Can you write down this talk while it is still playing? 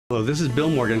Hello, this is Bill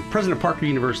Morgan, President of Parker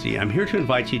University. I'm here to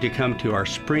invite you to come to our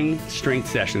spring strength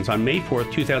sessions on May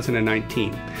 4th,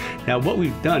 2019. Now, what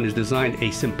we've done is designed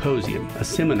a symposium, a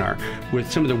seminar with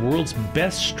some of the world's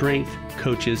best strength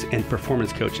coaches and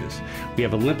performance coaches. We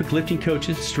have Olympic lifting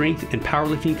coaches, strength and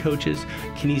powerlifting coaches,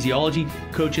 kinesiology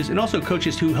coaches, and also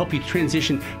coaches who help you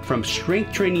transition from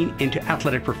strength training into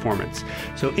athletic performance.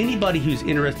 So anybody who's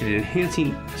interested in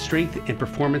enhancing strength and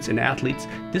performance in athletes,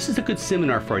 this is a good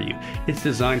seminar for you. It's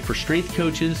designed for strength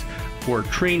coaches, for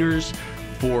trainers,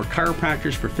 for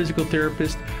chiropractors, for physical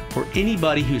therapists, for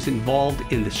anybody who's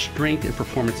involved in the strength and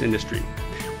performance industry.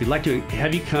 We'd like to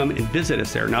have you come and visit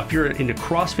us there. Now, if you're into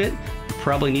CrossFit, you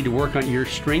probably need to work on your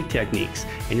strength techniques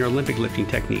and your Olympic lifting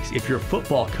techniques. If you're a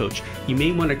football coach, you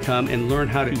may want to come and learn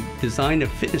how to design a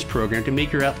fitness program to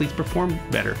make your athletes perform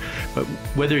better. But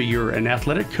whether you're an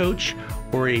athletic coach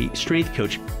or a strength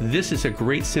coach, this is a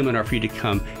great seminar for you to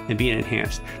come and be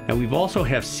enhanced. Now, we've also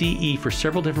have CE for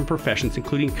several different professions,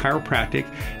 including chiropractic,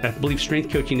 and I believe strength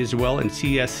coaching as well, and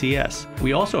CSCS.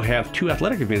 We also have 2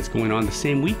 athletic events going on the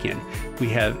same weekend. We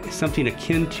have something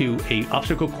akin to an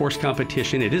obstacle course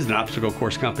competition. It is an obstacle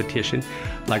course competition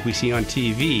like we see on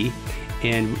TV,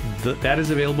 and that is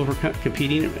available for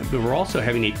competing. But we're also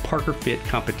having a Parker Fit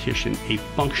competition, a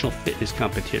functional fitness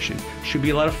competition. Should be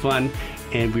a lot of fun,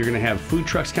 and we're going to have food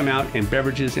trucks come out and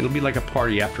beverages, and it'll be like a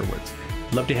party afterwards.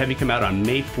 Love to have you come out on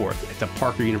May 4th at the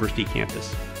Parker University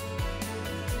campus.